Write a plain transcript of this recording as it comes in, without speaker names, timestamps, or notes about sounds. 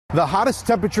The hottest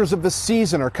temperatures of the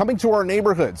season are coming to our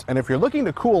neighborhoods, and if you're looking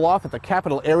to cool off at the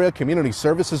Capital Area Community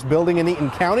Services Building in Eaton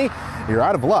County, you're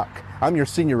out of luck. I'm your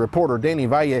senior reporter, Danny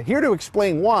Valle, here to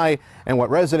explain why and what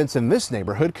residents in this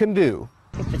neighborhood can do.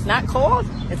 If it's not cold,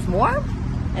 it's warm,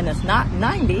 and it's not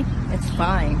 90, it's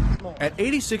fine. At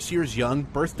 86 years young,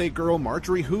 birthday girl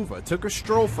Marjorie Hoover took a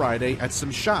stroll Friday at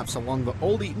some shops along the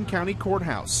old Eaton County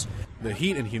Courthouse. The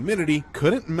heat and humidity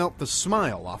couldn't melt the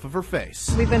smile off of her face.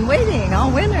 We've been waiting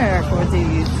all winter for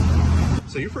these.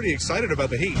 So you're pretty excited about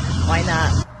the heat. Why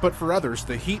not? But for others,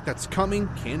 the heat that's coming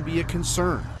can be a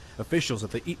concern. Officials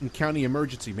at the Eaton County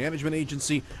Emergency Management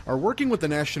Agency are working with the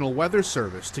National Weather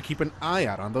Service to keep an eye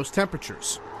out on those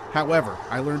temperatures. However,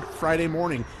 I learned Friday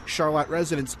morning Charlotte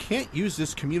residents can't use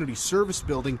this community service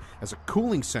building as a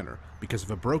cooling center because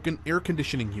of a broken air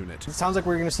conditioning unit. It sounds like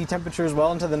we're going to see temperatures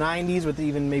well into the 90s with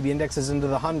even maybe indexes into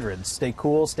the hundreds. Stay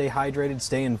cool, stay hydrated,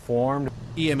 stay informed.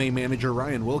 EMA manager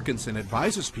Ryan Wilkinson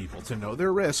advises people to know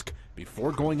their risk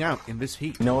before going out in this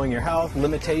heat. Knowing your health,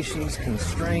 limitations,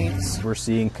 constraints. We're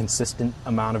seeing consistent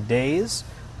amount of days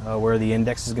where the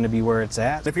index is going to be where it's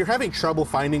at. If you're having trouble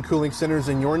finding cooling centers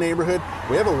in your neighborhood,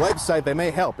 we have a website that may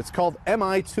help. It's called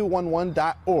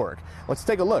mi211.org. Let's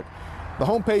take a look. The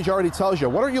homepage already tells you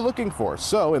what are you looking for.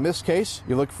 So in this case,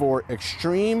 you look for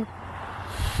extreme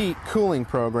heat cooling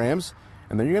programs,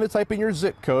 and then you're going to type in your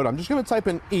zip code. I'm just going to type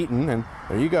in Eaton, and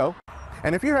there you go.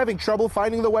 And if you're having trouble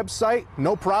finding the website,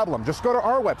 no problem. Just go to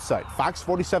our website,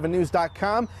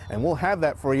 fox47news.com, and we'll have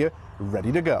that for you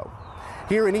ready to go.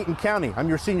 Here in Eaton County, I'm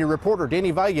your senior reporter,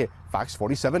 Danny Valle, Fox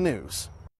 47 News.